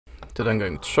Today I'm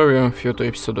going to show you a few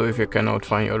tips to do if you cannot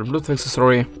find your Bluetooth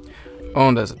accessory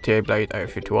on the ZTE Blade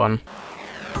A51.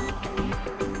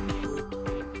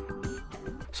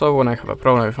 So when I have a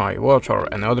problem with my watch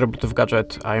or any other Bluetooth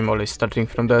gadget, I'm always starting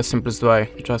from the simplest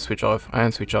way: just switch off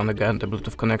and switch on again the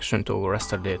Bluetooth connection to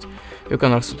restart it. You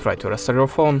can also try to restart your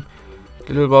phone.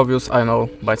 A little obvious, I know,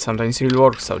 but sometimes it really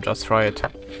works, so just try it.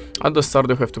 At the start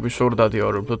you have to be sure that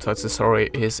your Bluetooth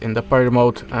accessory is in the pair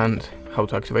mode, and how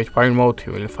to activate pair mode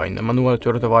you will find a manual to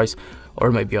your device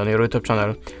or maybe on your YouTube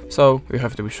channel. So you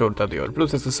have to be sure that your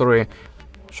Bluetooth accessory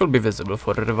should be visible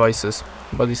for the devices,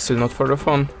 but it's still not for the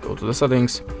phone. Go to the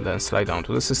settings, then slide down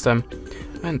to the system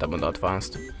and tap on the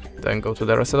advanced. Then go to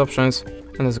the reset options,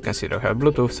 and as you can see there have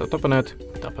Bluetooth, so tap on it,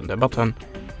 tap on the button,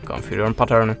 configure your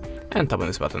pattern, and tap on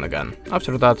this button again.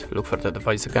 After that, look for the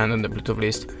device again in the Bluetooth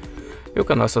list. You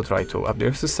can also try to update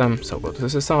your system, so go to the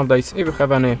system updates if you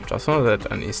have any, just download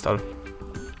it and install.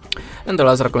 And the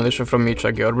last recommendation from me: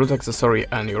 check your Bluetooth accessory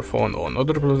and your phone or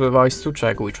other Bluetooth device to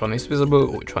check which one is visible,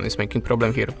 which one is making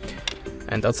problem here.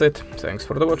 And that's it. Thanks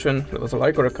for the watching, leave us a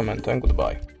like or a comment, and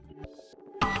goodbye.